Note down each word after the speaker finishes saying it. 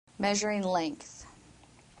Measuring length.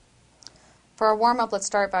 For our warm-up, let's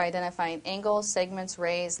start by identifying angles, segments,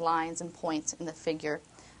 rays, lines, and points in the figure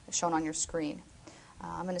shown on your screen.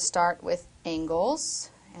 I'm going to start with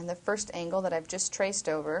angles, and the first angle that I've just traced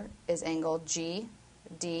over is angle GDE,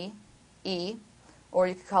 or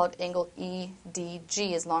you could call it angle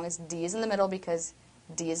EDG as long as D is in the middle because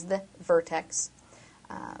D is the vertex.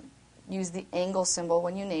 Use the angle symbol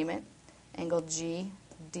when you name it, angle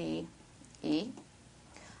GDE.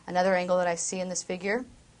 Another angle that I see in this figure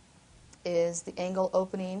is the angle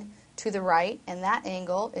opening to the right, and that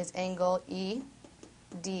angle is angle EDF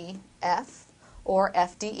or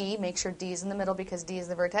FDE. Make sure D is in the middle because D is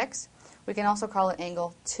the vertex. We can also call it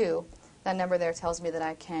angle 2. That number there tells me that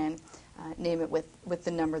I can name it with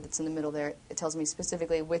the number that's in the middle there. It tells me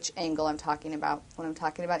specifically which angle I'm talking about. When I'm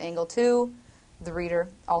talking about angle 2, the reader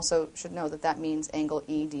also should know that that means angle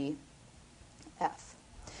EDF.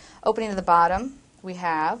 Opening to the bottom, we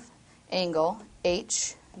have angle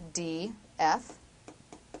HDF.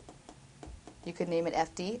 You could name it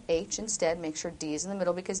FDH instead. Make sure D is in the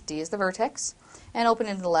middle because D is the vertex. And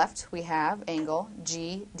opening to the left, we have angle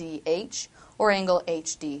GDH or angle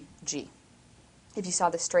HDG. If you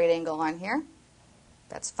saw the straight angle on here,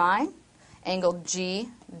 that's fine. Angle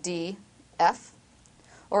GDF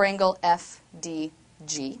or angle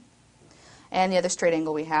FDG. And the other straight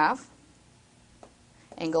angle we have,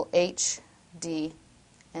 angle HD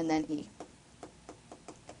and then E.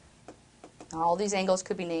 Now, all these angles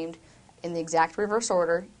could be named in the exact reverse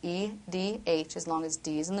order, E, D, H, as long as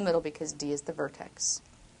D is in the middle because D is the vertex.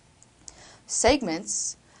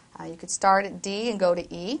 Segments, you could start at D and go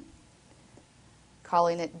to E,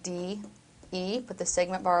 calling it D, E. Put the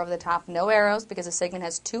segment bar over the top, no arrows because a segment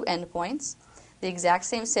has 2 endpoints. The exact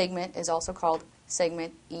same segment is also called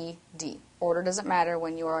segment ED. Order doesn't matter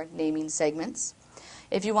when you are naming segments.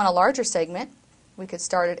 If you want a larger segment, we could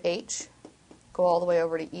start at H, go all the way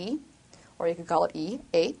over to E, or you could call it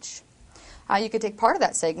EH. You could take part of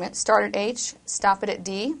that segment, start at H, stop it at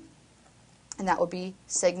D, and that would be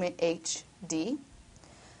segment HD.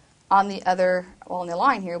 On the other, on the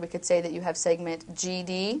line here, we could say that you have segment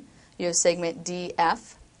GD, you have segment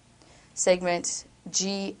DF, segment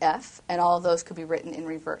GF, and all of those could be written in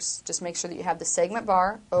reverse. Just make sure that you have the segment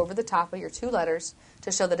bar over the top of your 2 letters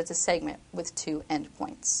to show that it's a segment with 2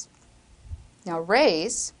 endpoints. Now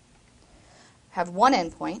rays have 1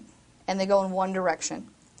 endpoint, and they go in one direction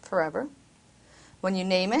forever. When you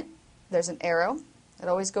name it, there's an arrow. It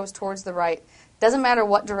always goes towards the right. Doesn't matter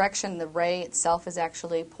what direction the ray itself is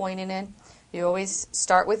actually pointing in. You always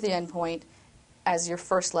start with the endpoint as your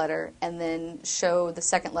first letter and then show the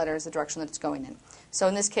second letter as the direction that it's going in. So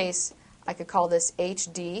in this case, I could call this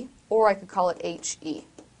HD or I could call it HE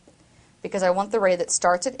because I want the ray that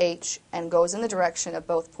starts at H and goes in the direction of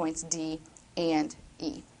both points D and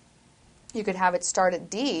E. You could have it start at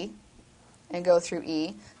D and go through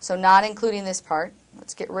E, so not including this part.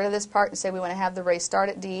 Let's get rid of this part and say we want to have the ray start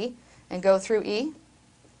at D and go through E.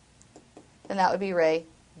 Then that would be ray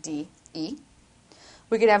DE.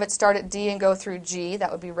 We could have it start at D and go through G.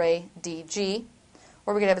 That would be ray DG.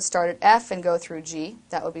 Or we could have it start at F and go through G.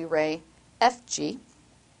 That would be ray FG.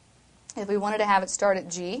 If we wanted to have it start at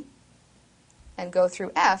G and go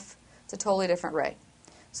through F, it's a totally different ray.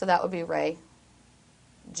 So that would be ray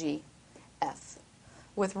GF.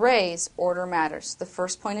 With rays, order matters. The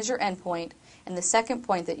first point is your endpoint, and the second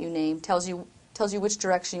point that you name tells you which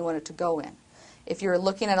direction you want it to go in. If you're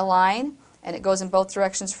looking at a line and it goes in both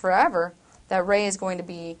directions forever, that ray is going to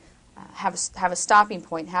be have a stopping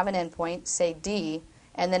point, have an endpoint, say D,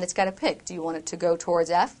 and then it's got to pick. Do you want it to go towards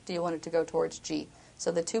F? Do you want it to go towards G?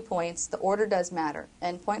 So the 2 points, the order does matter.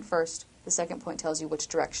 Endpoint first, the second point tells you which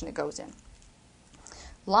direction it goes in.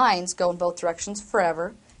 Lines go in both directions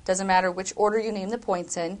forever. Doesn't matter which order you name the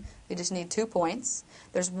points in, you just need 2 points.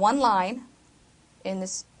 There's 1 line in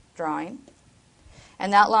this drawing,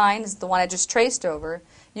 and that line is the one I just traced over.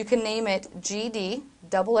 You can name it GD,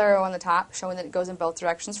 double arrow on the top, showing that it goes in both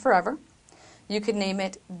directions forever. You could name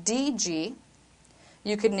it DG,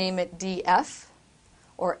 you could name it DF,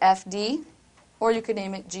 or FD, or you could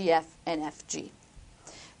name it GF and FG.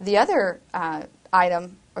 The other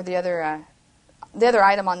item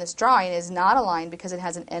on this drawing is not a line because it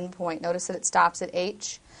has an endpoint. Notice that it stops at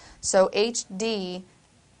H. So HD,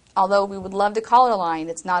 although we would love to call it a line,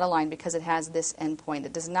 it's not a line because it has this endpoint.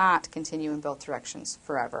 It does not continue in both directions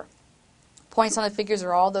forever. Points on the figures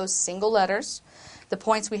are all those single letters. The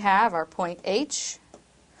points we have are point H,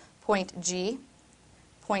 point G,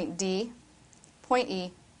 point D, point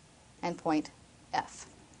E, and point F.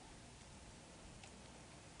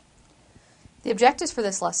 The objectives for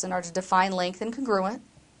this lesson are to define length and congruent,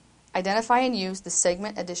 identify and use the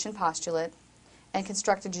segment addition postulate, and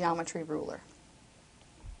construct a geometry ruler.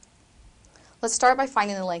 Let's start by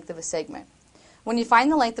finding the length of a segment. When you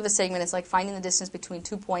find the length of a segment, it's like finding the distance between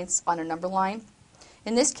 2 points on a number line.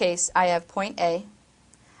 In this case, I have point A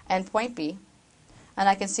and point B, and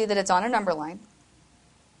I can see that it's on a number line.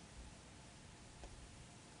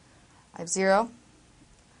 I have 0.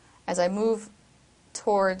 As I move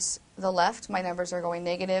towards the left, my numbers are going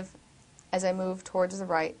negative. As I move towards the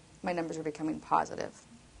right, my numbers are becoming positive.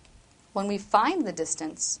 When we find the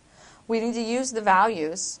distance, we need to use the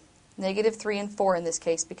values, -3 and 4 in this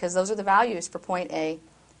case, because those are the values for point A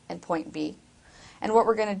and point B. And what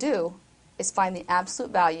we're going to do is find the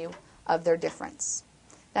absolute value of their difference.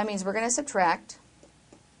 That means we're going to subtract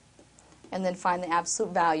and then find the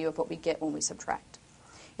absolute value of what we get when we subtract.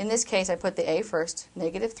 In this case, I put the A first,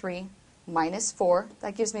 -3 minus 4.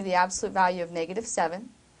 That gives me the absolute value of -7.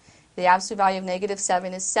 The absolute value of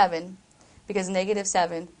 -7 is 7, because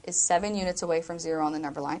 -7 is 7 units away from 0 on the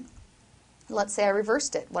number line. Let's say I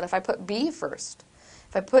reversed it. What if I put B first?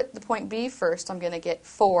 If I put the point B first, I'm going to get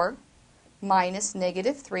 4 minus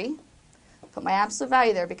 -3. Put my absolute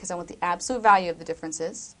value there because I want the absolute value of the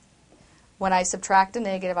differences. When I subtract a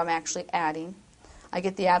negative, I'm actually adding. I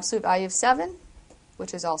get the absolute value of 7,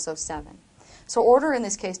 which is also 7. So order in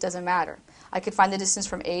this case doesn't matter. I could find the distance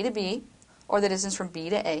from A to B or the distance from B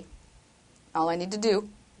to A. All I need to do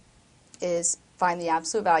is find the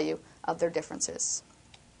absolute value of their differences.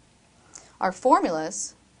 Our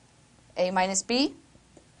formulas, A minus B,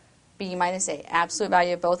 B minus A, absolute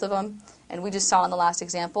value of both of them. And we just saw in the last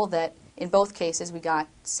example that in both cases we got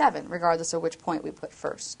 7, regardless of which point we put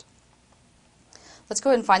first. Let's go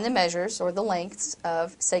ahead and find the measures, or the lengths,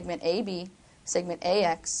 of segment AB, segment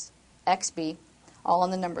AX, XB, all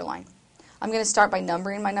on the number line. I'm going to start by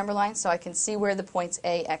numbering my number line so I can see where the points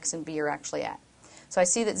A, X, and B are actually at. So I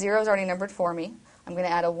see that 0 is already numbered for me. I'm going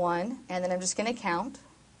to add a 1, and then I'm just going to count.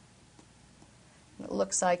 It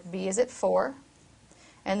looks like B is at 4.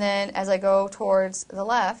 And then as I go towards the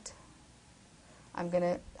left, I'm going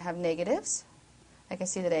to have negatives. I can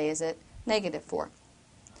see that A is at -4.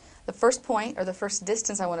 The first point, or the first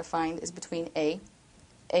distance I want to find, is between A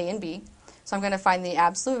and B. So I'm going to find the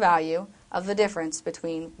absolute value of the difference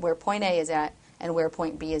between where point A is at and where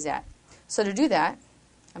point B is at. So to do that,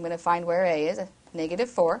 I'm going to find where A is,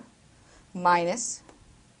 -4 minus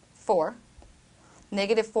 4.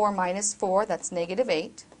 -4 minus 4, that's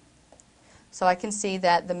 -8. So I can see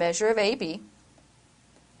that the measure of AB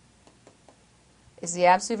is the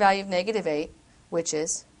absolute value of -8, which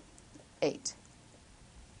is 8.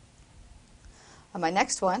 On my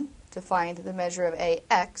next one, to find the measure of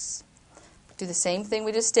AX, do the same thing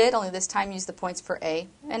we just did, only this time use the points for A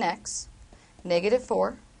and X.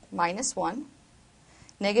 -4 minus 1.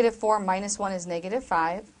 -4 minus 1 is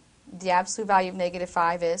 -5. The absolute value of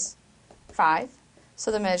 -5 is 5.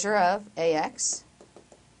 So the measure of AX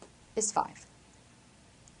is 5.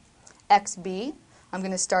 XB, I'm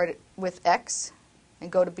going to start with X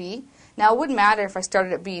and go to B. Now it wouldn't matter if I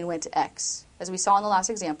started at B and went to X. As we saw in the last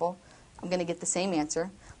example, I'm going to get the same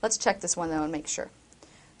answer. Let's check this one though and make sure.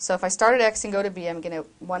 So if I start at X and go to B, I'm going to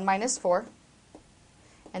 1 minus 4,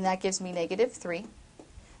 and that gives me -3.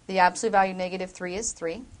 The absolute value of -3 is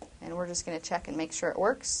 3, and we're just going to check and make sure it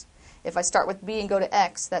works. If I start with B and go to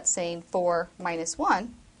X, that's saying 4 minus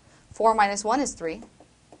 1. 4 minus 1 is 3.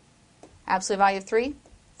 Absolute value of 3,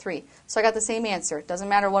 3. So I got the same answer. It doesn't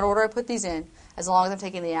matter what order I put these in, as long as I'm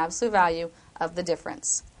taking the absolute value of the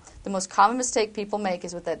difference. The most common mistake people make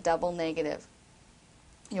is with that double negative.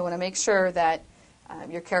 You want to make sure that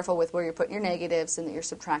you're careful with where you're putting your negatives and that you're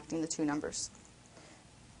subtracting the two numbers.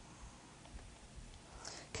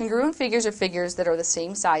 Congruent figures are figures that are the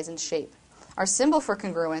same size and shape. Our symbol for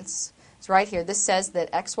congruence is right here. This says that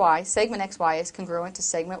XY, segment XY, is congruent to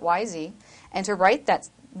segment YZ. And to write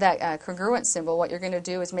that congruent symbol, what you're going to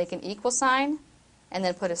do is make an equal sign and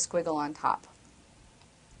then put a squiggle on top.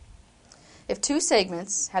 If two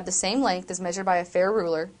segments have the same length as measured by a fair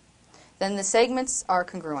ruler, then the segments are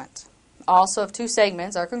congruent. Also, if two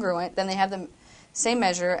segments are congruent, then they have the same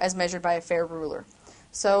measure as measured by a fair ruler.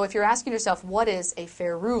 So if you're asking yourself, what is a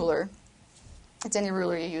fair ruler? It's any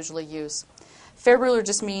ruler you usually use. Fair ruler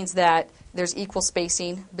just means that there's equal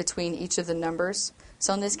spacing between each of the numbers.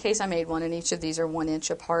 So in this case, I made one, and each of these are 1 inch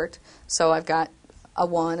apart. So I've got a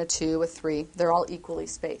 1, a 2, a 3. They're all equally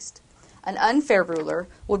spaced. An unfair ruler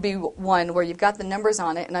would be one where you've got the numbers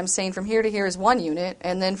on it, and I'm saying from here to here is 1 unit,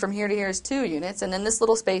 and then from here to here is 2 units, and then this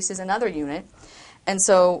little space is another unit. And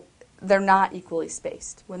so they're not equally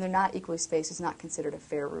spaced. When they're not equally spaced, it's not considered a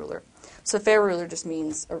fair ruler. So a fair ruler just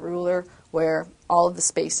means a ruler where all of the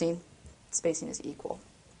spacing is equal.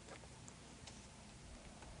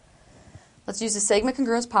 Let's use the segment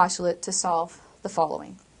congruence postulate to solve the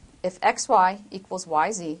following. If xy equals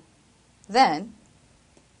yz, then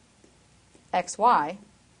xy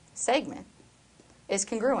segment is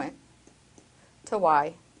congruent to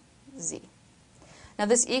yz. Now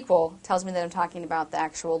this equal tells me that I'm talking about the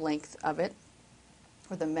actual length of it,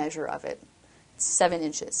 or the measure of it. It's 7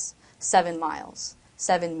 inches, 7 miles,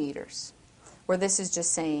 7 meters. Where this is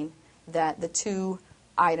just saying that the two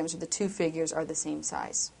items or the two figures are the same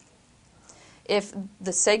size. If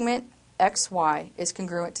the segment xy is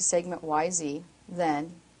congruent to segment yz,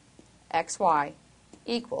 then xy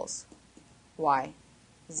equals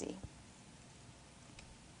yz.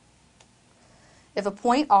 If a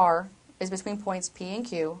point R is between points P and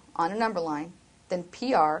Q on a number line, then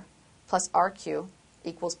PR plus RQ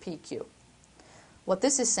equals PQ. What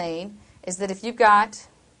this is saying is that if you've got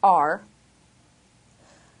R,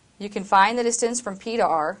 you can find the distance from P to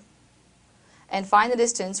R and find the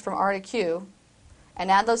distance from R to Q and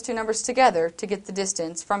add those two numbers together to get the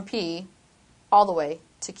distance from P all the way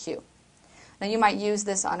to Q. Now you might use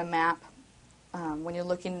this on a map. When you're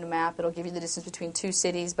looking at a map, it'll give you the distance between two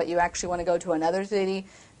cities, but you actually want to go to another city,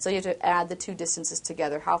 so you have to add the two distances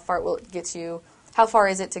together. How far will it get you? How far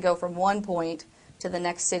is it to go from one point to the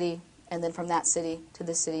next city, and then from that city to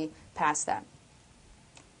the city past that?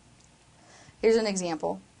 Here's an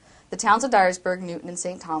example. The towns of Dyersburg, Newton, and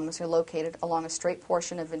St. Thomas are located along a straight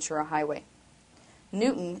portion of Ventura Highway.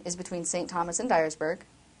 Newton is between St. Thomas and Dyersburg.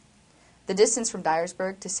 The distance from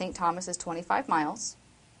Dyersburg to St. Thomas is 25 miles.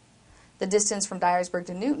 The distance from Dyersburg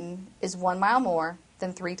to Newton is 1 mile more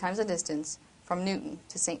than 3 times the distance from Newton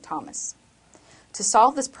to St. Thomas. To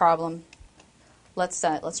solve this problem, let's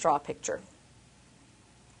draw a picture.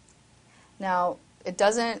 Now, it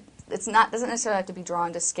doesn't necessarily have to be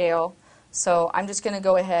drawn to scale, so I'm just going to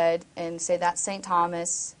go ahead and say that's St.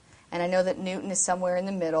 Thomas, and I know that Newton is somewhere in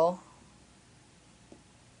the middle.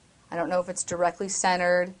 I don't know if it's directly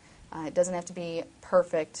centered. It doesn't have to be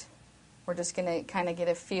perfect. We're just going to kind of get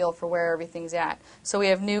a feel for where everything's at. So we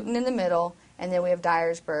have Newton in the middle, and then we have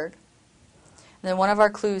Dyersburg. And then one of our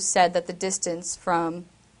clues said that the distance from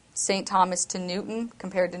St. Thomas to Newton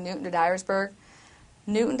compared to Newton to Dyersburg,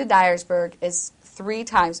 Newton to Dyersburg is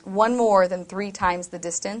 1 more than 3 times the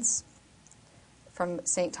distance from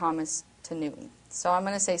St. Thomas to Newton. So I'm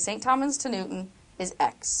going to say St. Thomas to Newton is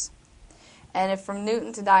x. And if from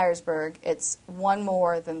Newton to Dyersburg it's 1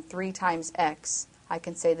 more than 3 times x, I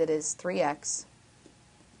can say that it is 3x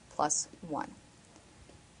plus 1.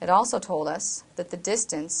 It also told us that the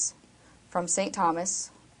distance from St.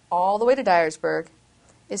 Thomas all the way to Dyersburg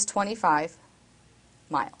is 25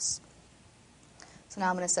 miles. So now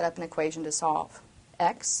I'm going to set up an equation to solve.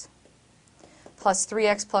 X plus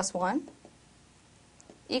 3x plus 1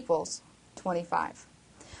 equals 25.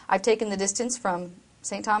 I've taken the distance from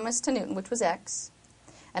St. Thomas to Newton, which was x,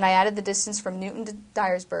 and I added the distance from Newton to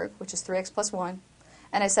Dyersburg, which is 3x plus 1,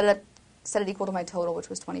 and I set it equal to my total, which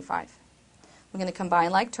was 25. I'm going to combine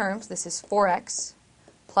like terms. This is 4x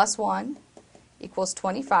plus 1 equals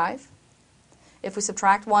 25. If we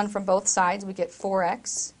subtract 1 from both sides, we get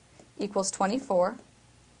 4x equals 24.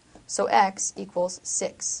 So x equals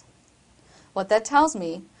 6. What that tells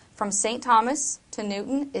me, from St. Thomas to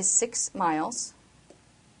Newton is 6 miles.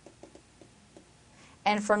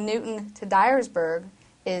 And from Newton to Dyersburg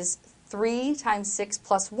is 3 times 6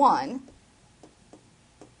 plus 1.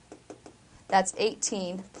 That's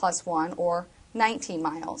 18 plus 1, or 19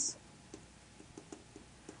 miles.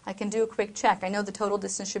 I can do a quick check. I know the total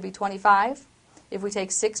distance should be 25. If we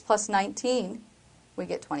take 6 plus 19, we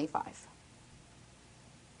get 25.